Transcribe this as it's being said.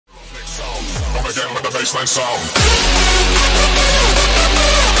again with the bassline sound.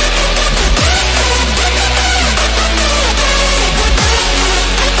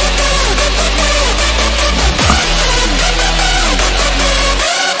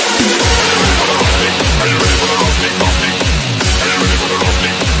 Are you ready for the Ruffneck, Ruffneck? Are you ready for the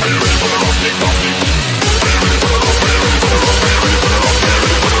Ruffneck? Are you ready for the Ruffneck, Ruffneck? Are you ready for the Ruff? Are you ready for the Ruff? Are you ready for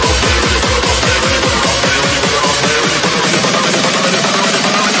the Ruff? Are you ready for the Ruff? Are you ready for the Ruff? Are you ready for the Ruff? Are you ready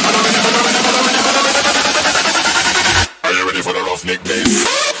for the Ruff? Are you ready for the Ruff? Are you ready for the Ruffneck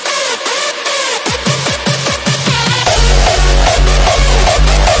bass?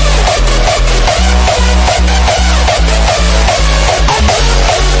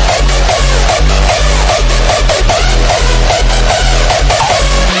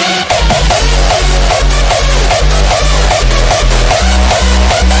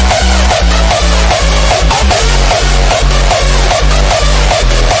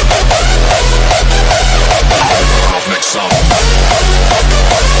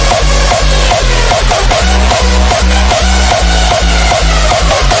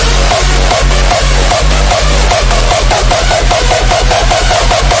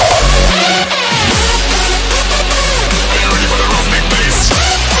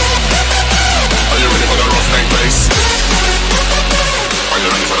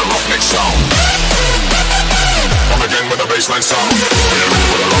 Baseline sound. Are you ready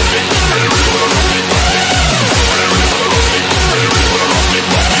for the Ruffneck? Are you ready for the Ruffneck? Are you ready for the Ruffneck? Are you ready for the Ruffneck?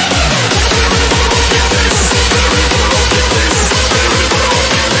 Are you ready for the Ruffneck bass? Are you ready for the Ruffneck bass? Are you ready for the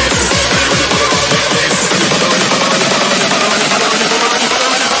Ruffneck bass? Are you ready for the Ruffneck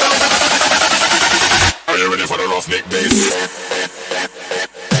bass? Are you ready for the Ruffneck bass?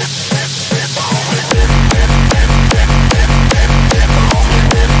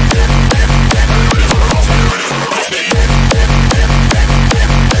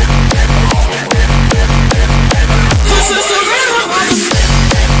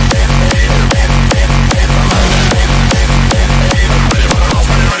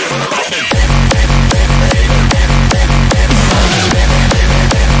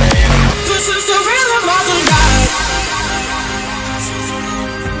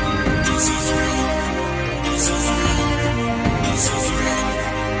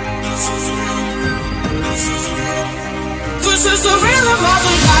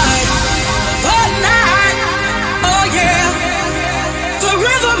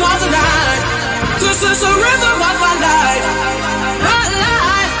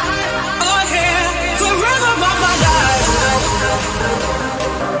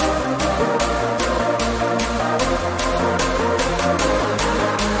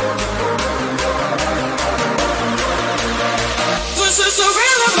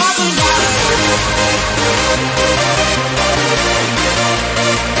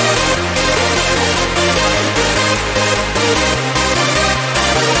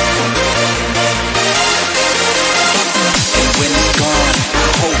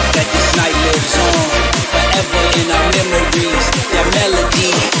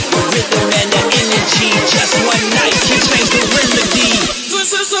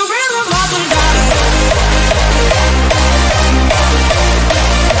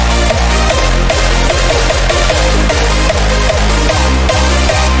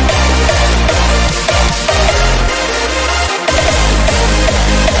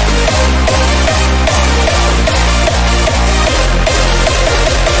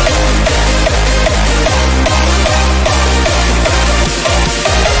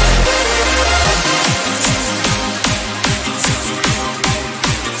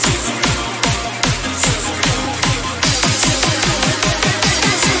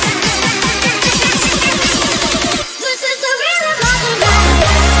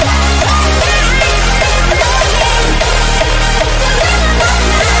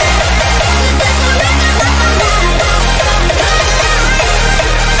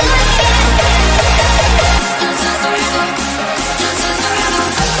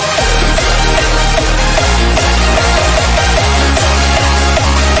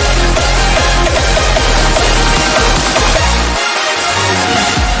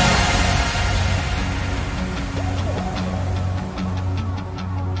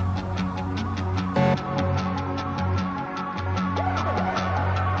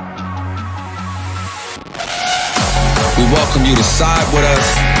 welcome you to side with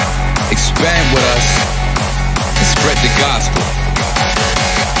us, expand with us, and spread the gospel.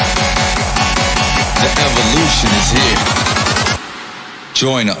 The evolution is here.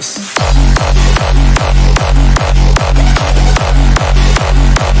 Join us.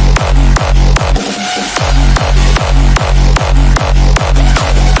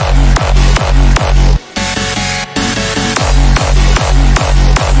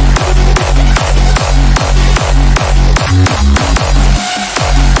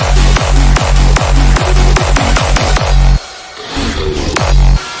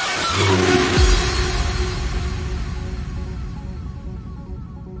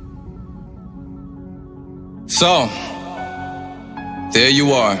 So, there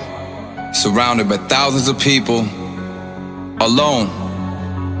you are, surrounded by thousands of people, alone,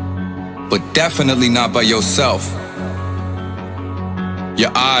 but definitely not by yourself.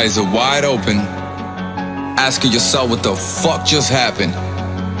 Your eyes are wide open, asking yourself what the fuck just happened.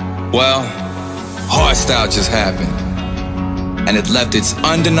 Well, Hardstyle just happened, and it left its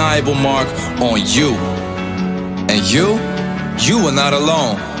undeniable mark on you. And you are not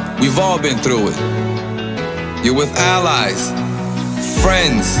alone. We've all been through it. You're with allies,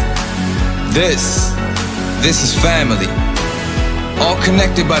 friends. This is family. All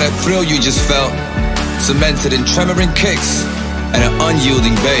connected by that thrill you just felt, cemented in tremoring kicks and an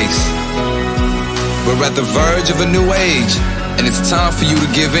unyielding bass. We're at the verge of a new age, and it's time for you to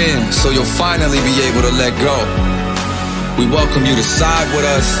give in so you'll finally be able to let go. We welcome you to side with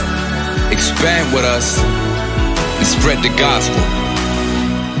us, expand with us, and spread the gospel.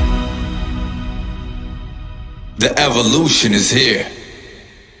 The evolution is here.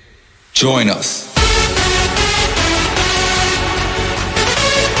 Join us.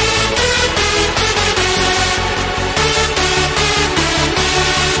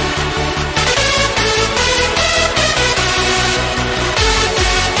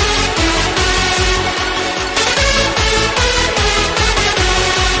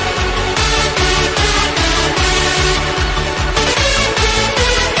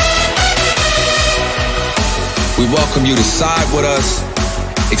 We welcome you to side with us,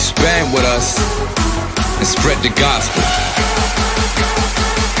 expand with us, and spread the gospel.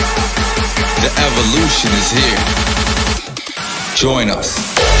 The evolution is here. Join us.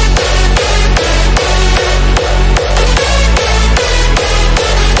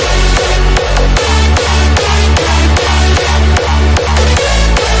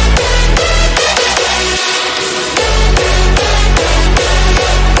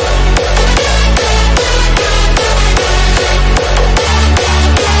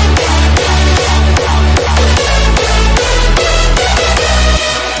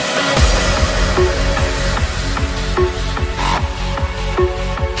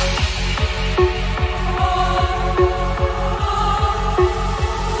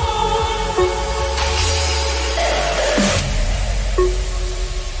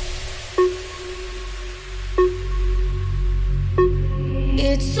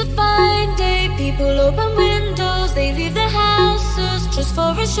 It's a fine day, people open windows, they leave their houses just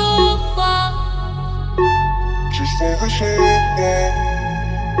for a short while. Just for a short while.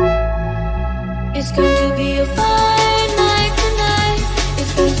 It's going to be a fine night tonight.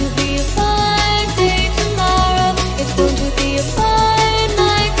 It's going to be a fine day tomorrow. It's going to be a fine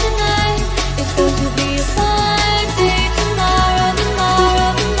night tonight. It's going to be a fine day tomorrow,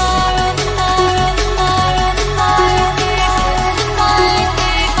 tomorrow, tomorrow, tomorrow, tomorrow, tomorrow.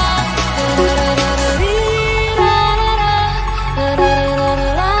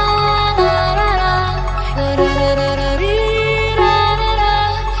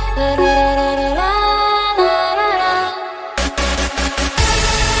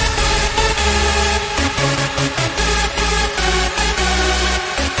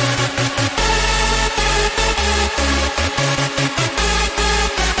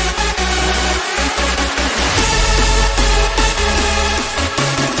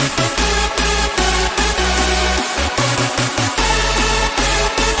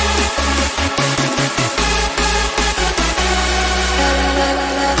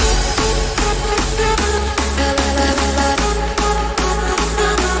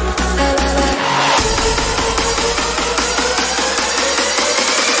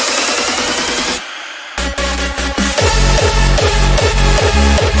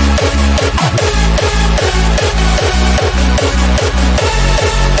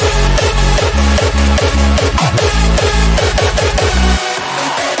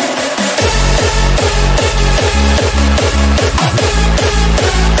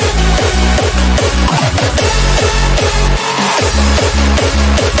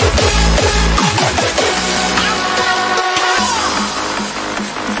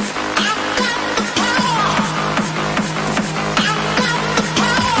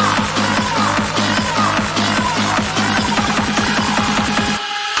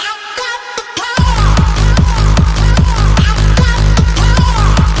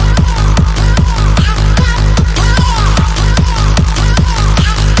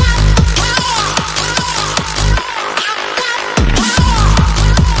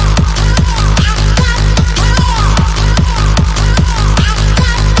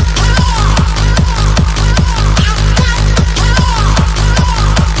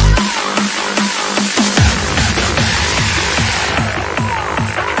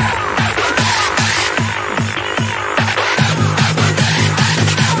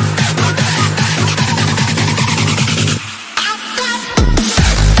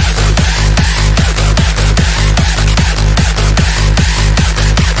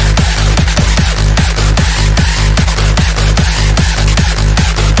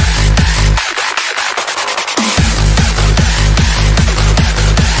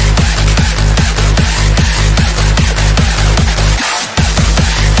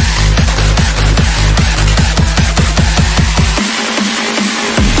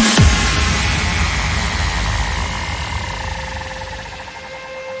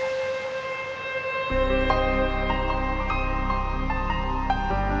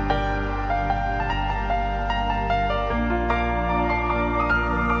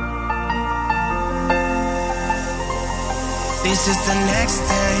 This is the next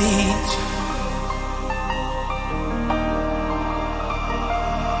stage.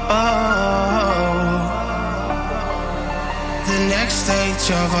 Oh, the next stage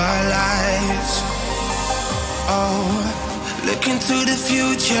of our lives. Oh, look into the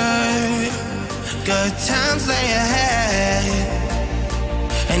future. Good times lay ahead.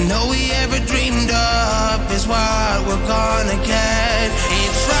 And all we ever dreamed of is what we're gonna get.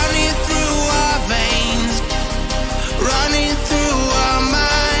 It's running through our veins, running through our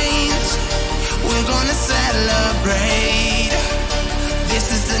minds. We're gonna celebrate.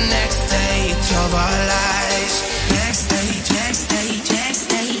 This is the next stage of our lives. Next stage, next stage, next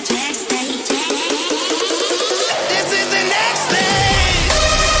stage, next stage, next stage. This is the next stage.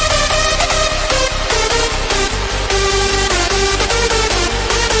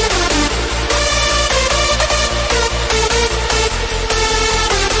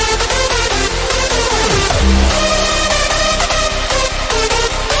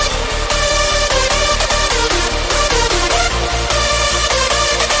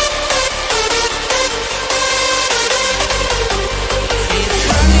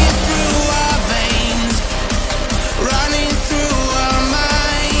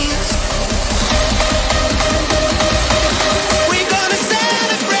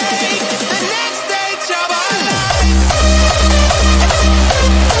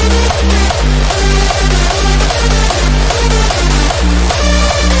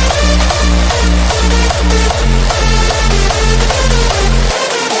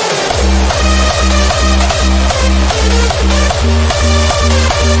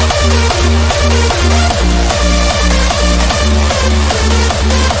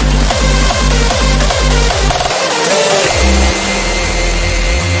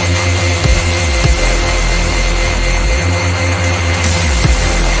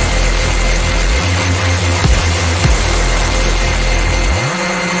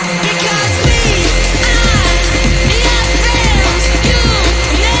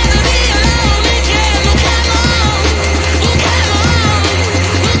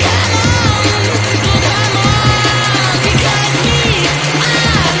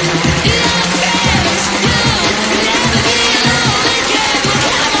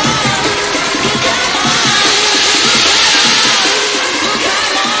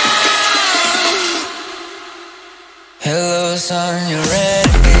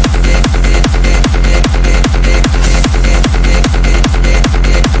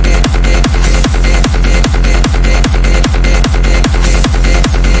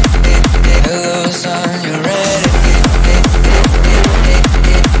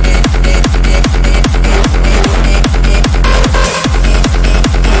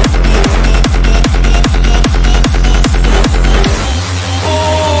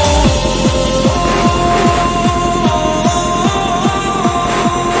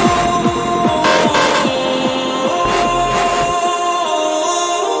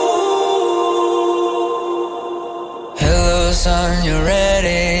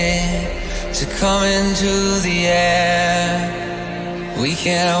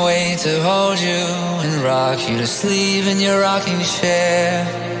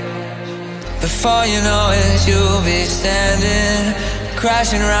 Before you know it, you'll be standing,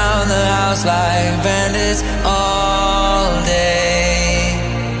 crashing around the house like bandits all day.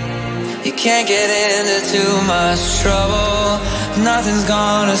 You can't get into too much trouble. Nothing's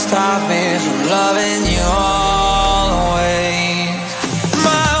gonna stop me from loving you always.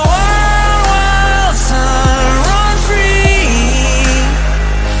 My wild, wild son, run free.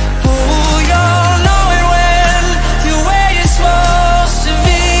 Oh, you'll know it when you're where you're supposed to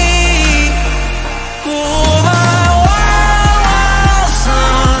be. Oh,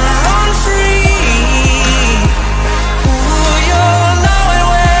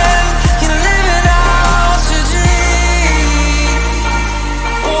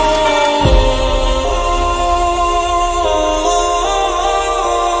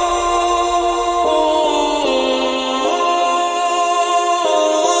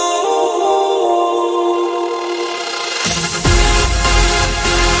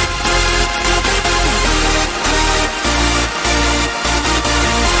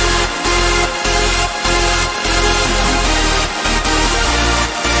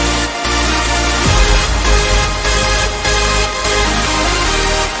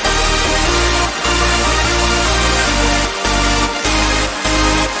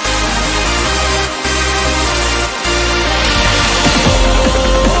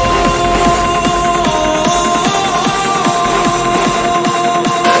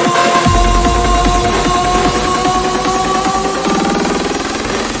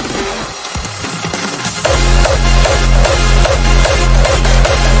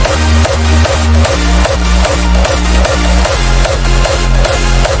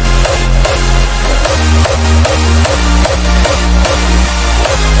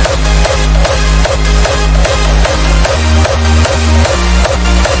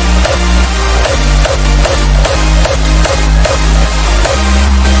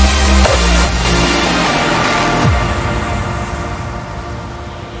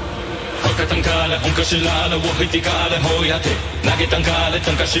 실라래 워히티가래 호야테 나게 땅가래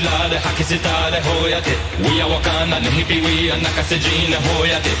땅가실라래 하키시다래 호야테 위야 와카나 네히비 위야 나카세지네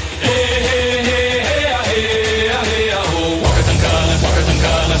호야테 헤헤헤헤야 헤야 헤야 호 와카상가래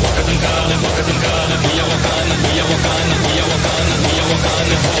와카상가래 와카상가래 와카상가래 위야 와카나 위야 와카나 위야 와카나 위야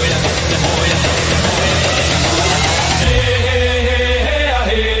와카나 호야테 호야테 헤헤헤헤야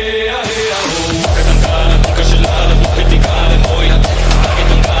헤야 헤야 호 와카상가래 땅가실라래 워히티가래 호야테 나게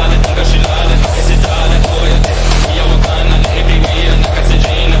땅가래 땅가실라래 하키시다래 호야테 위야 와카나 네히비 위야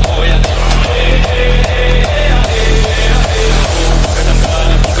나카세지네 호야테 헤헤헤헤야 헤야 헤야 호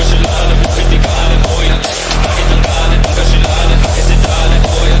와카상가래 땅가실라래 워히티가래 호야테 나게 땅가래 땅가실라래 하키시다래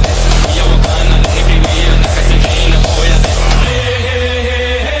호야테 위야 와카나 네히비 위야 나카세지네 호야테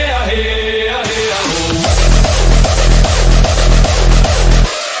헤헤헤헤야 헤야 헤야 호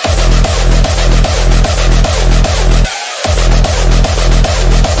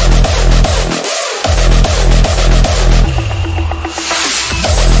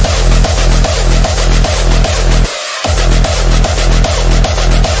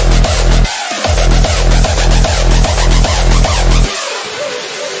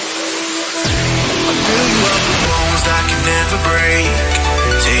Fill you up with bones that can never break.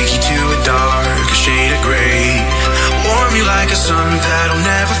 Take you to a darker shade of gray. Warm you like a sun that'll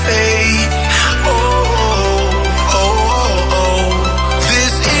never fade. Oh, oh, oh, oh.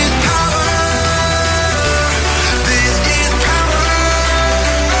 This is power. This is power.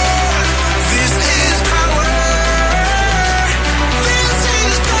 This is power. This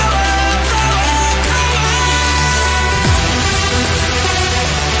is power.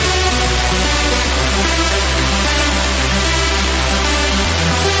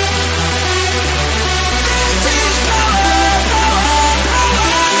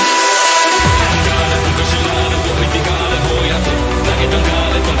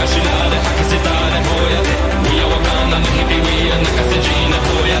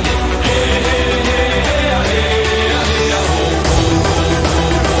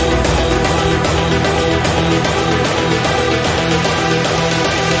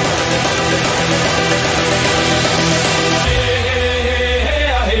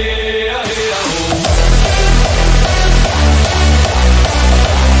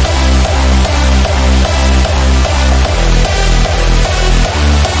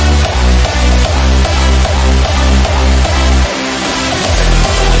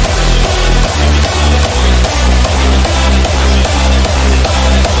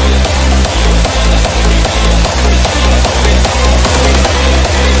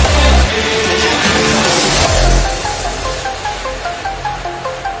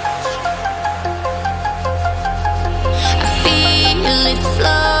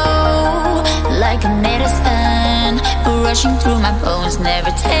 Rushing through my bones,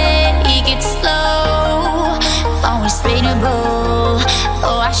 never take it slow. Always trainable.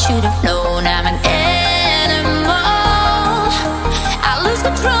 Oh, I should have known I'm an animal. I lose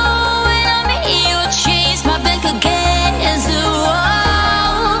control when I'm in your chains. My back against the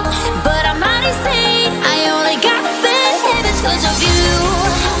wall. But I'm not insane. I only got bad habits 'cause of you.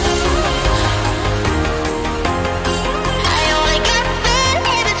 I only got bad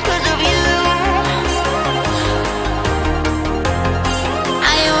habits 'cause of you.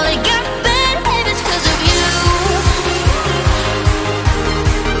 I only got bad habits 'cause of you.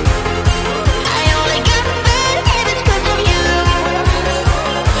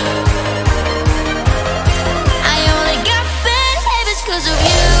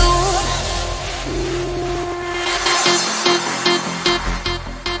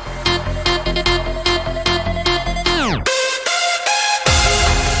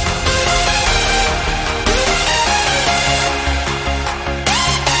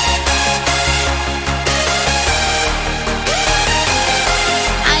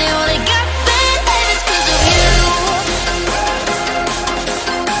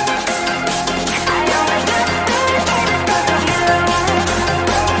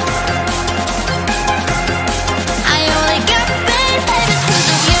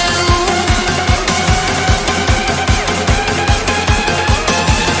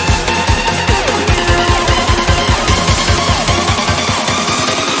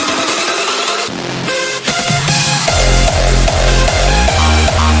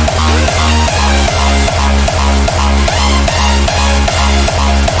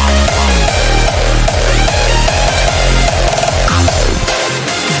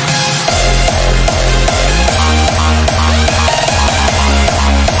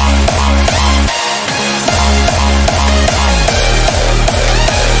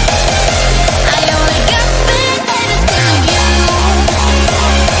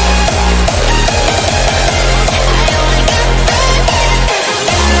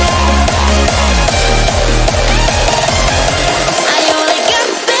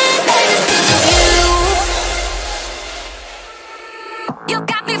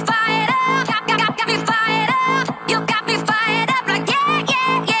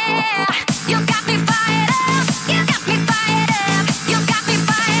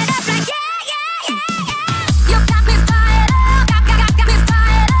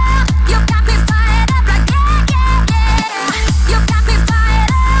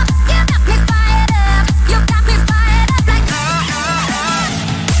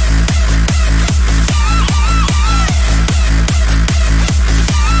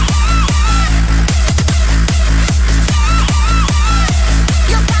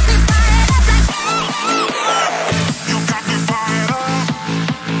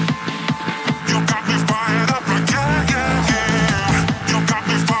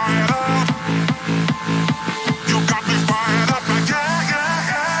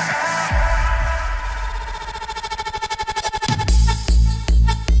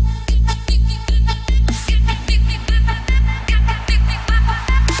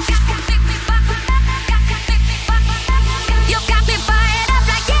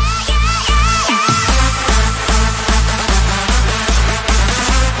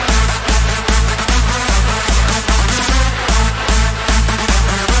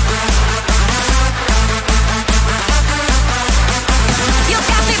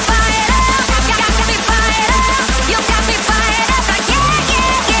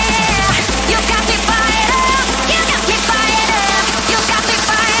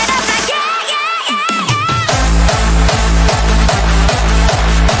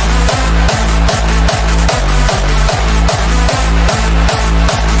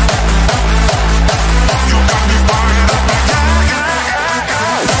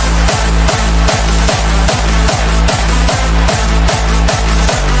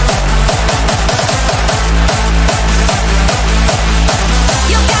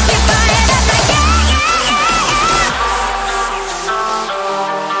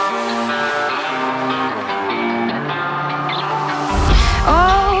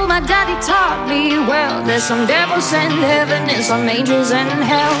 well. There's some devils in heaven and some angels in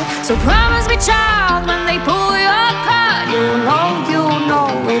hell. So promise me, child, when they pull your card, you'll know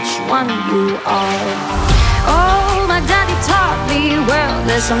which one you are. Oh, my daddy taught me well.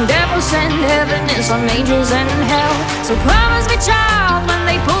 There's some devils in heaven and some angels in hell. So promise me, child, when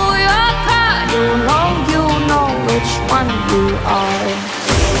they pull your card, you'll know which one you are.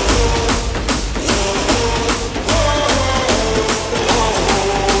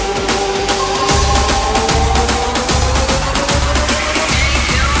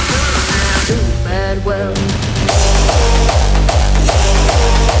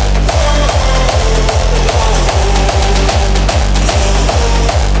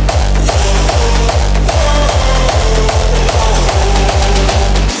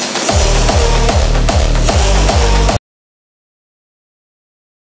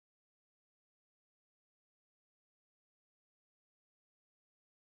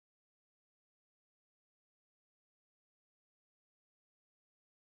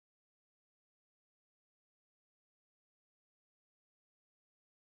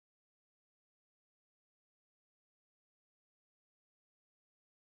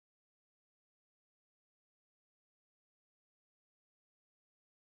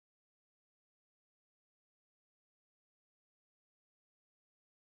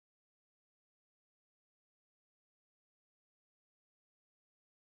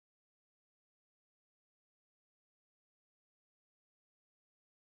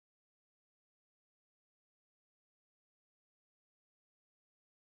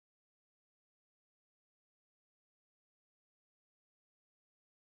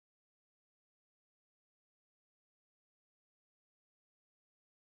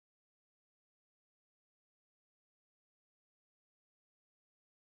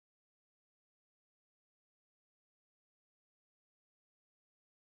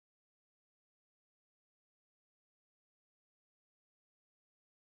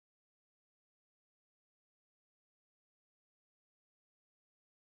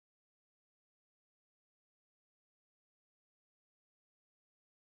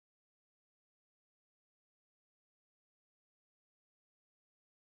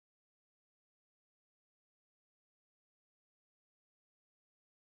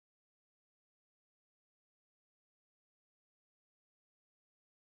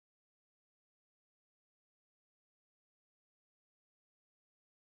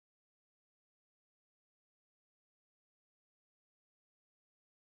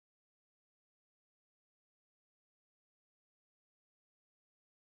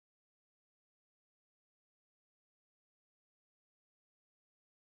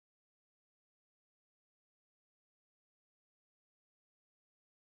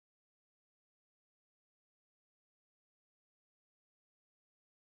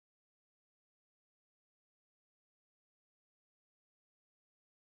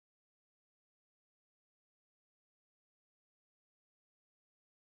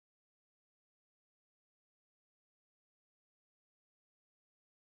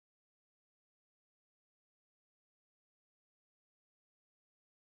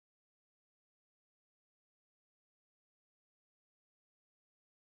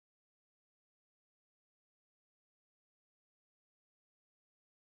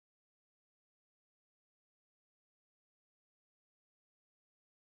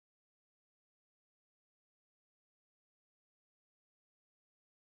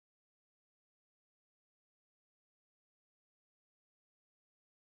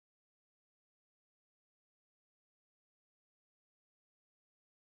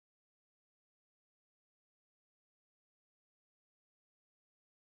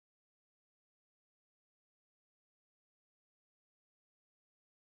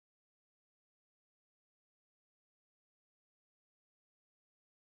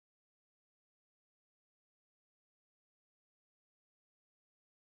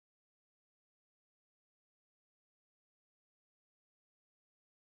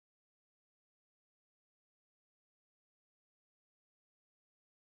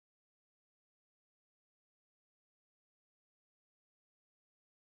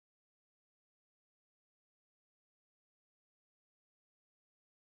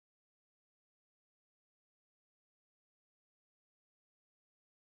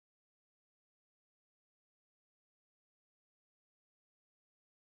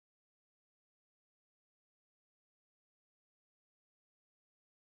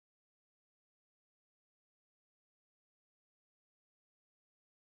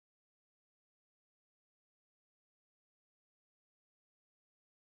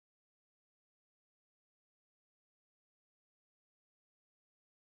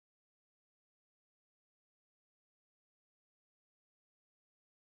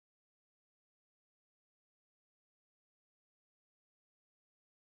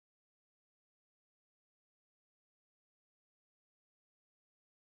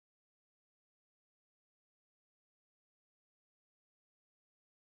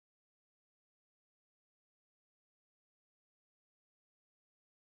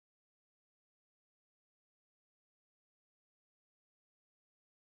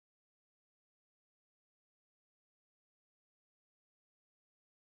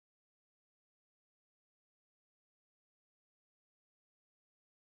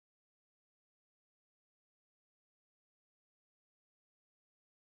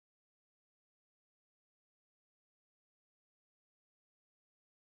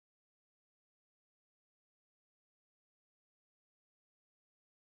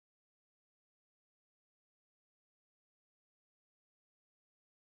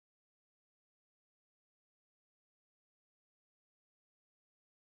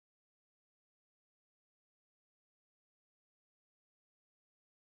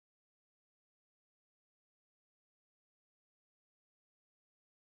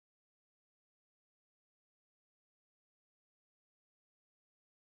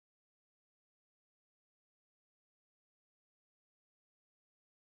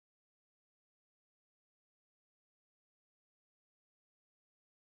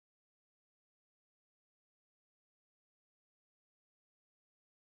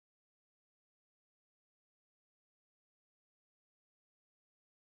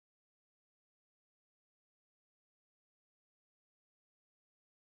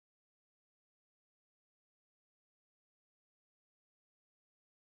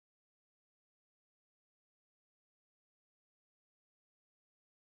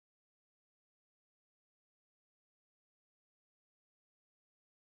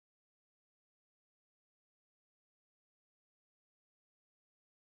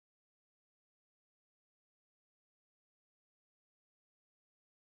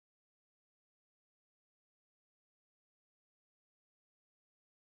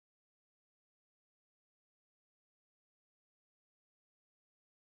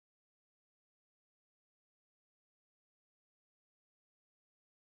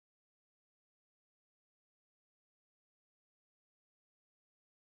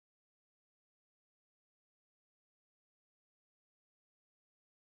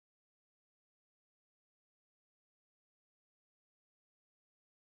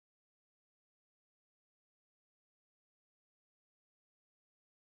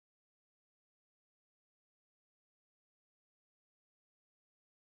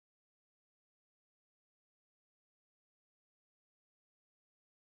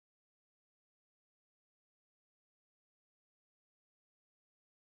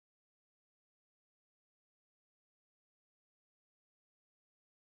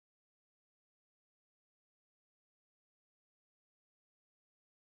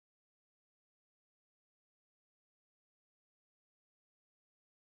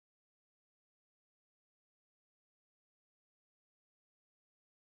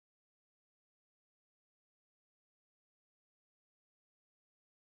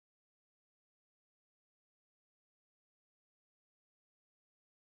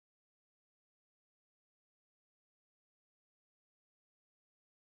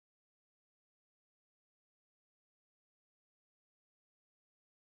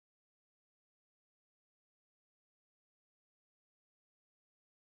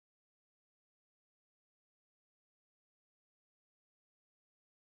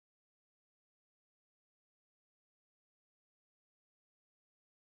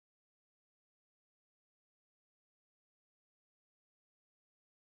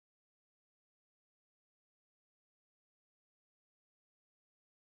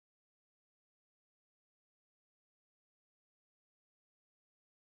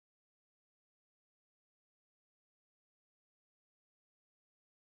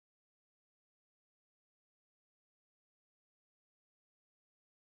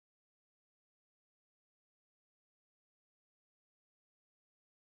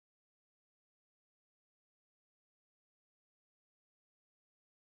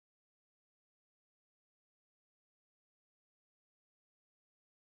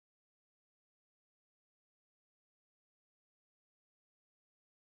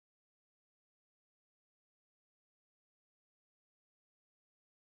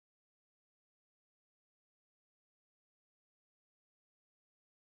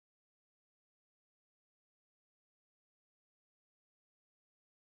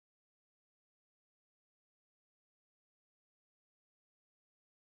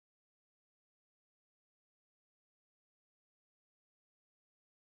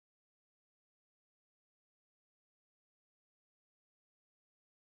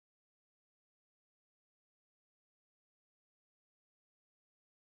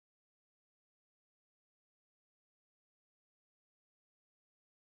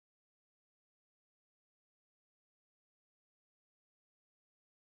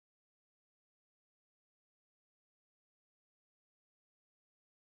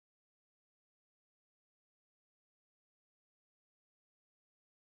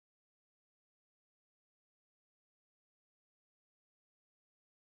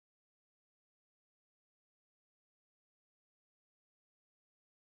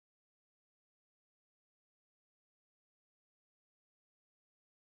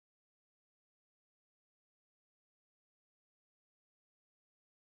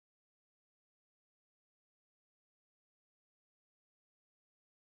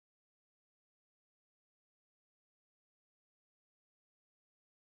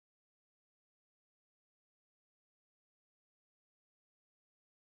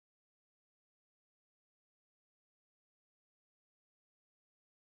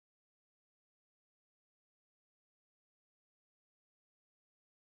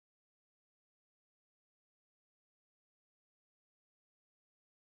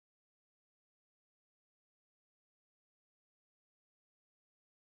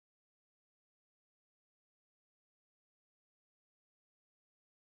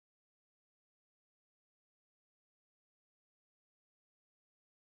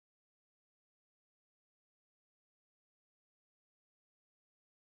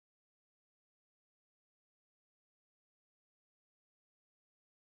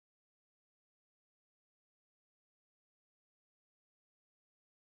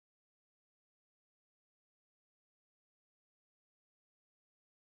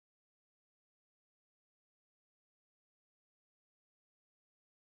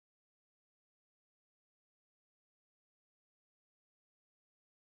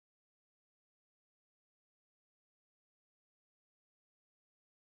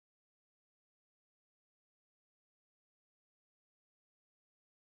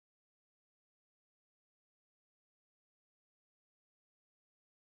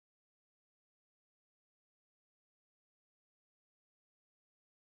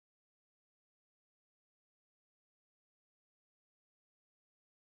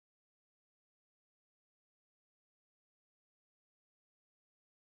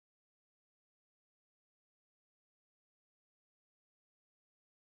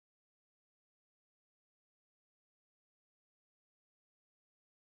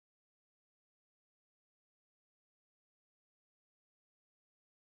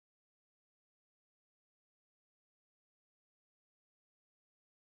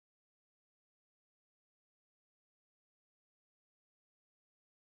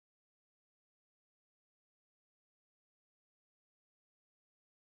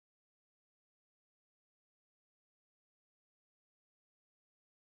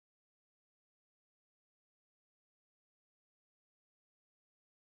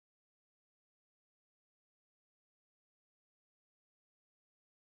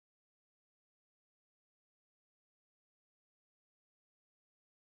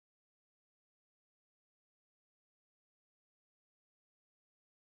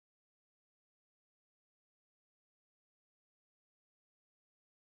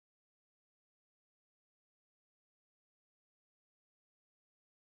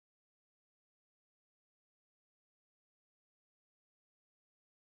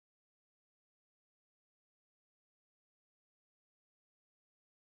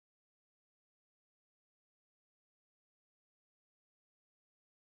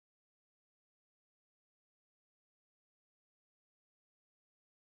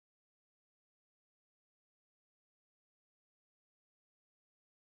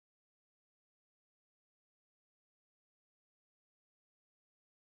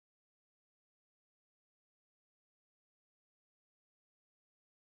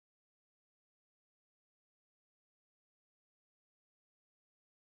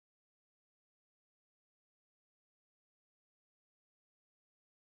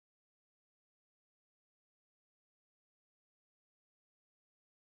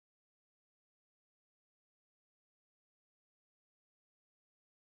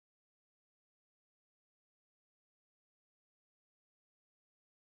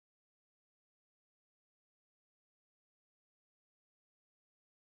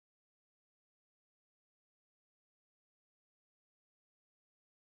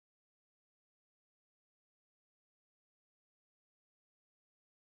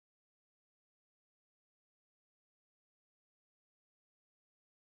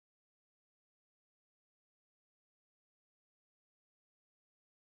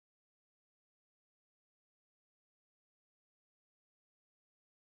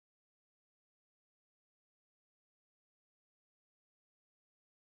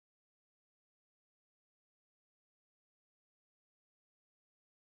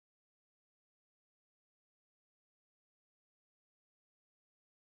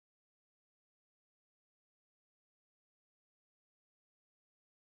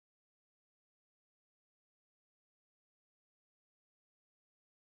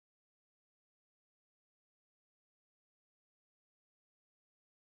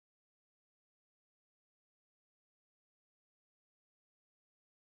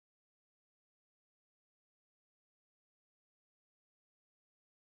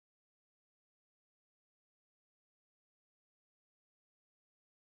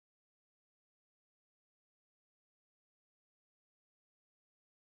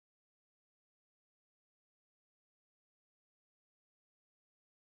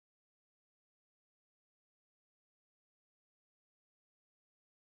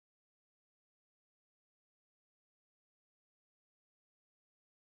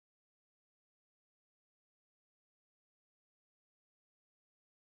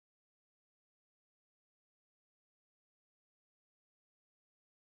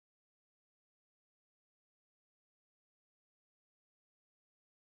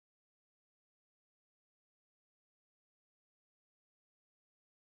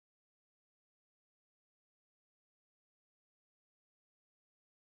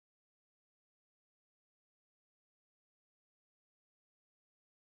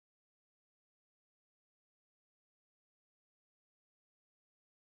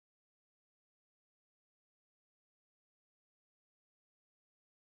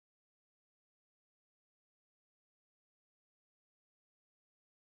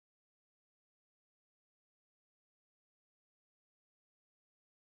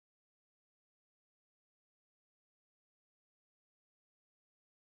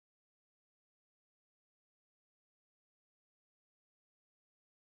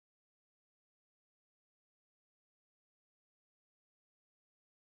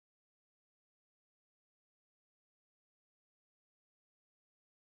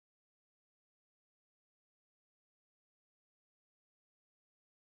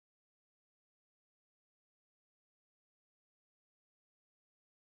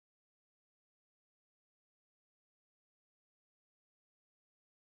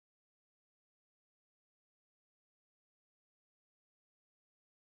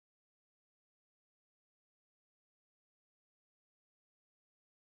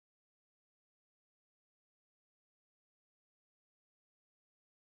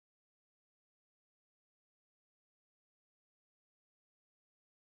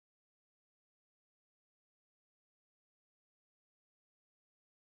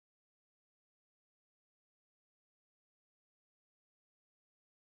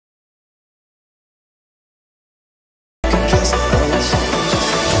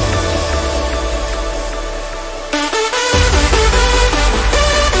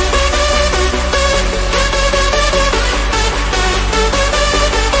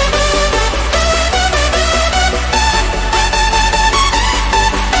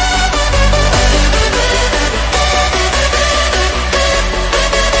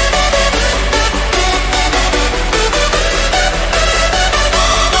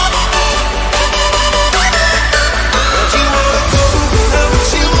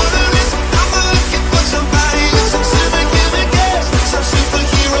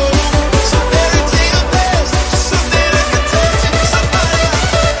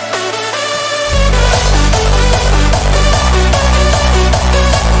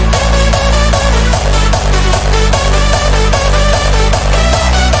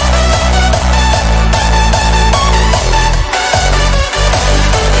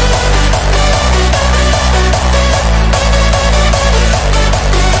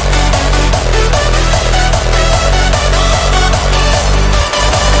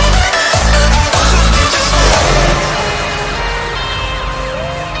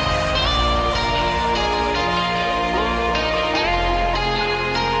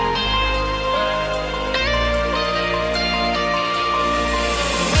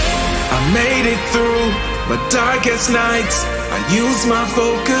 my darkest nights. I used my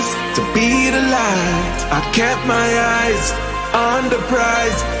focus to be the light. I kept my eyes on the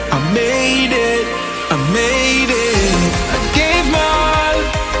prize. I made it, I made it. I gave my all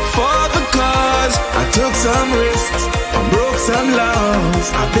for the cause. I took some risks, I broke some laws.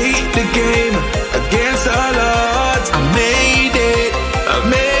 I beat the game against all odds. I made it, I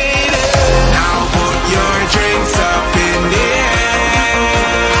made it. Now put your drinks up in the air.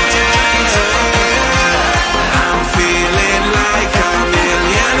 I'm feeling like a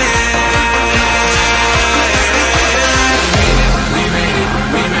millionaire. We made it,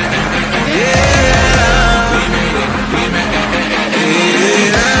 we made it, yeah. We made it, we made it, yeah.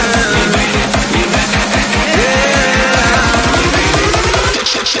 We made it, we made it, yeah. We made it.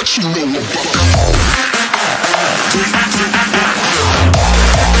 What you know about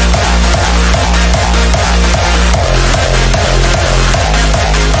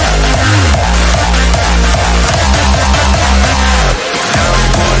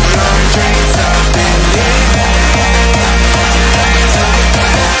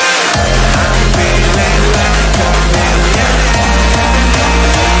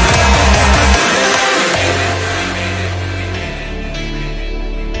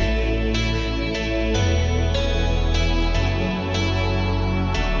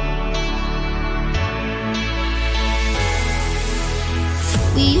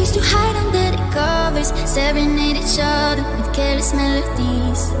serenade each other with careless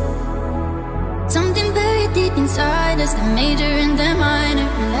melodies. Something buried deep inside us, the major and the minor,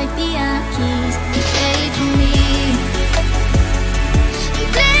 we're like piano keys. You played for me, you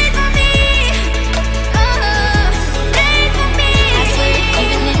played for me, oh, you played for me. I swear it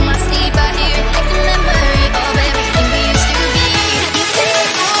even in my sleep, I hear it like a memory of everything we used to be. You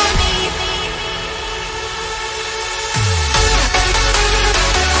played for me.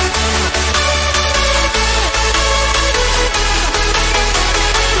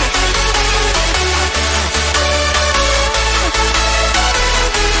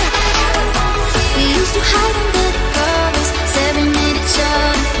 To hide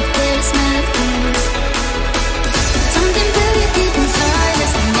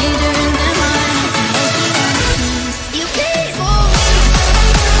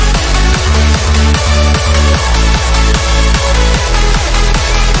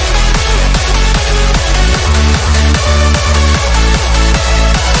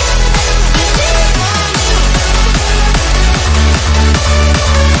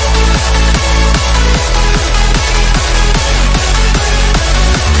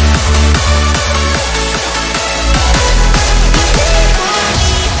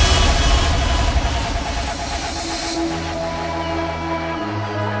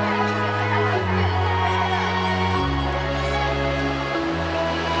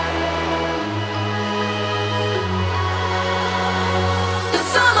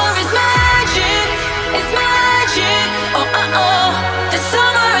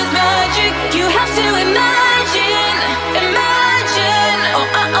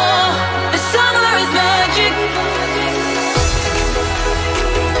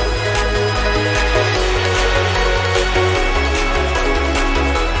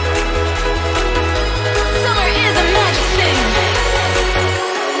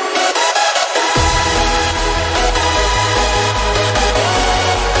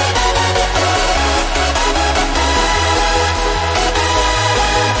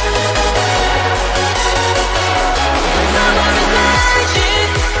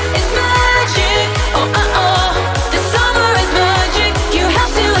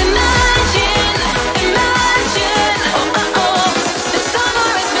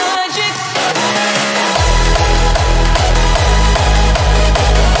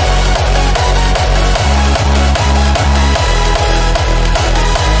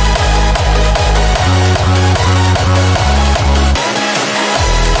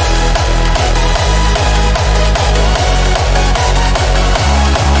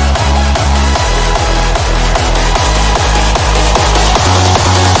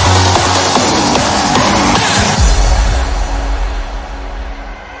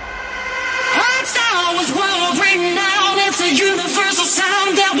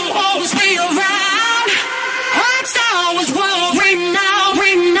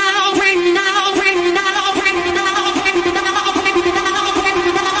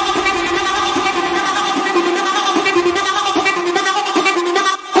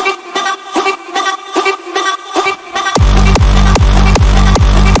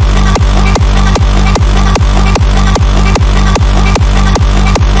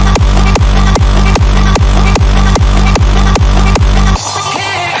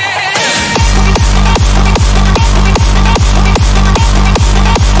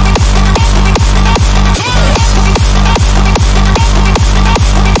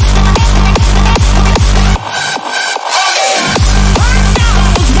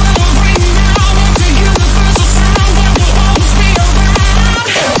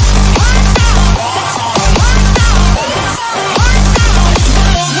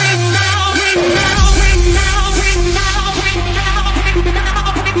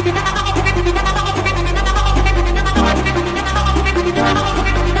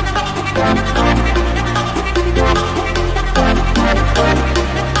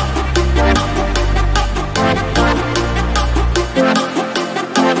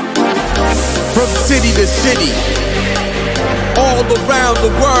around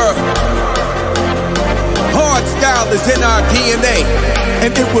the world. Hardstyle is in our DNA,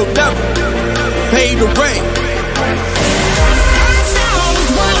 and it will never fade away. Hardstyle is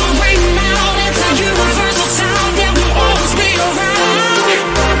what I'm bringing out. It's a universal sound that will always be around.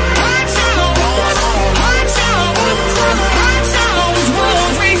 Hardstyle, hardstyle, hardstyle is what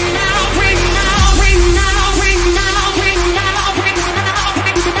I'm bringing out, bringing out, bringing out, bringing out, bringing out, bringing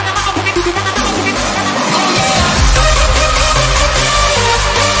out, bringing out, bringing out.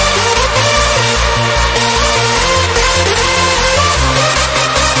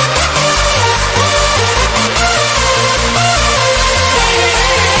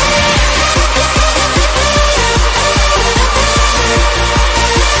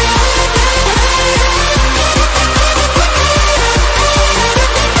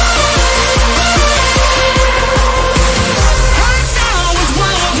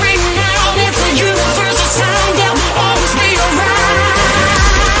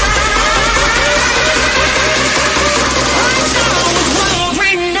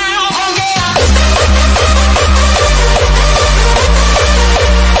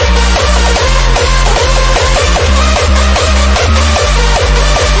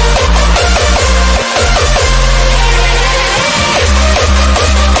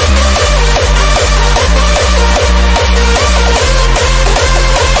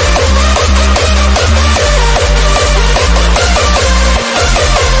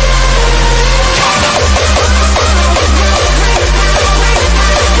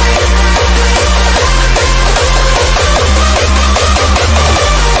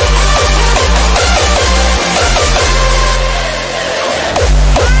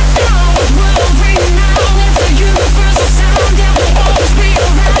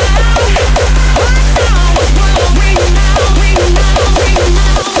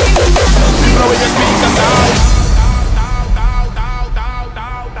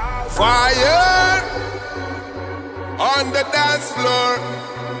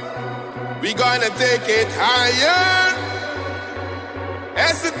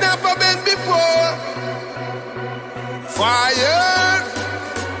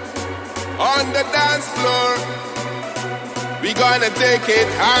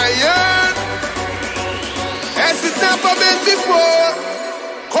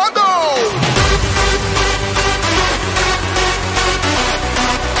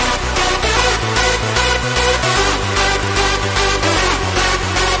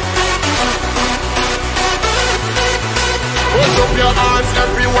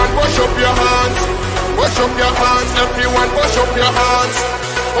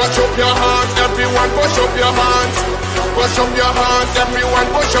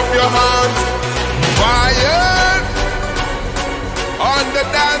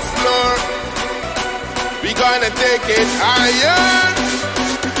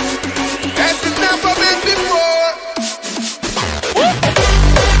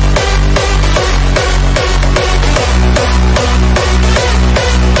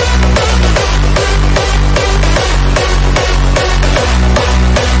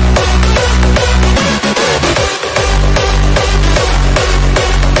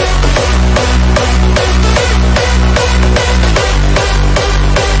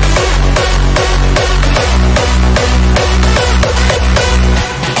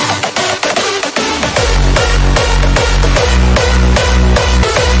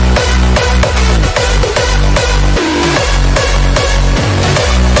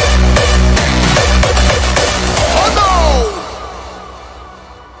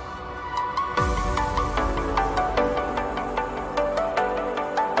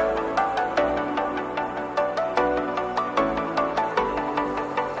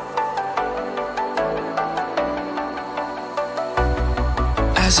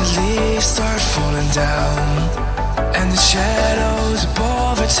 As the leaves start falling down and the shadows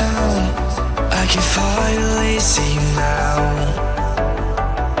above our town, I can finally see you now.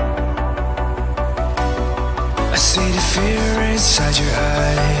 I see the fear inside your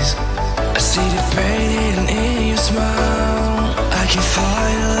eyes, I see the pain hidden in your smile. I can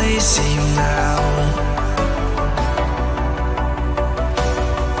finally see you now.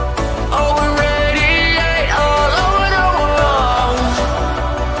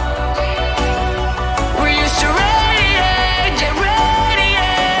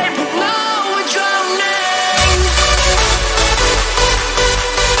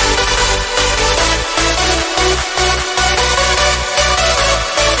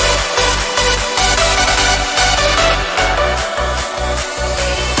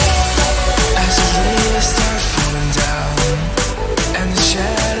 As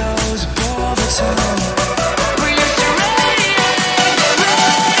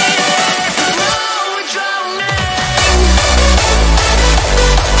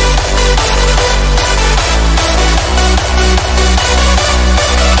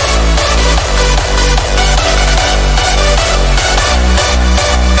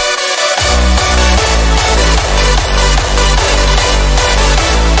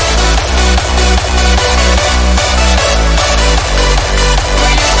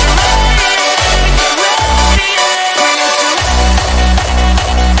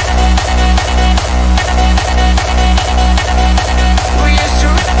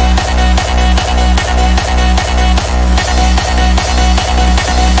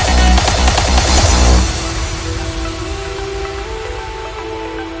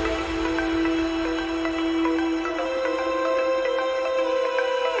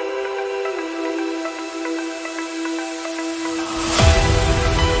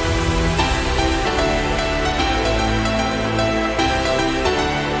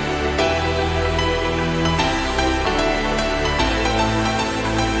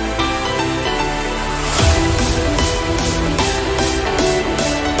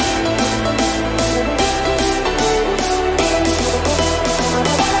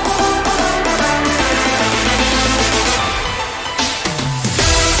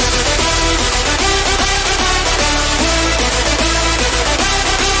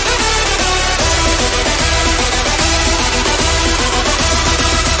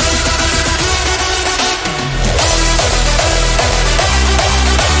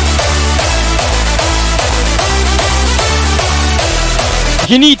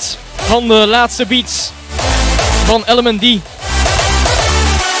Geniet van de laatste beats van LMD.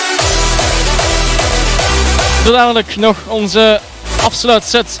 Zo dadelijk nog onze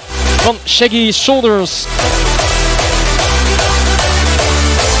afsluitset van Shaggy Shoulders.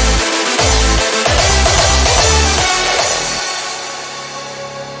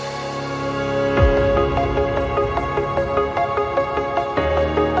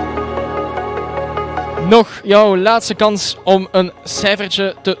 Nog jouw laatste kans om een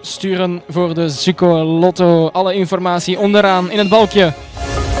cijfertje te sturen voor de ZUCO Lotto. Alle informatie onderaan in het balkje.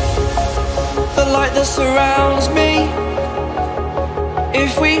 The light that surrounds me.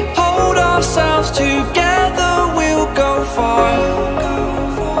 If we hold ourselves together, we'll go far.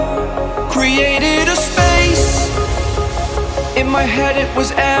 Created a space. In my head it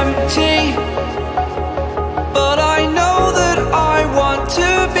was empty. But I know that I want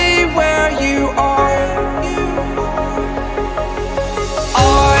to be where you are.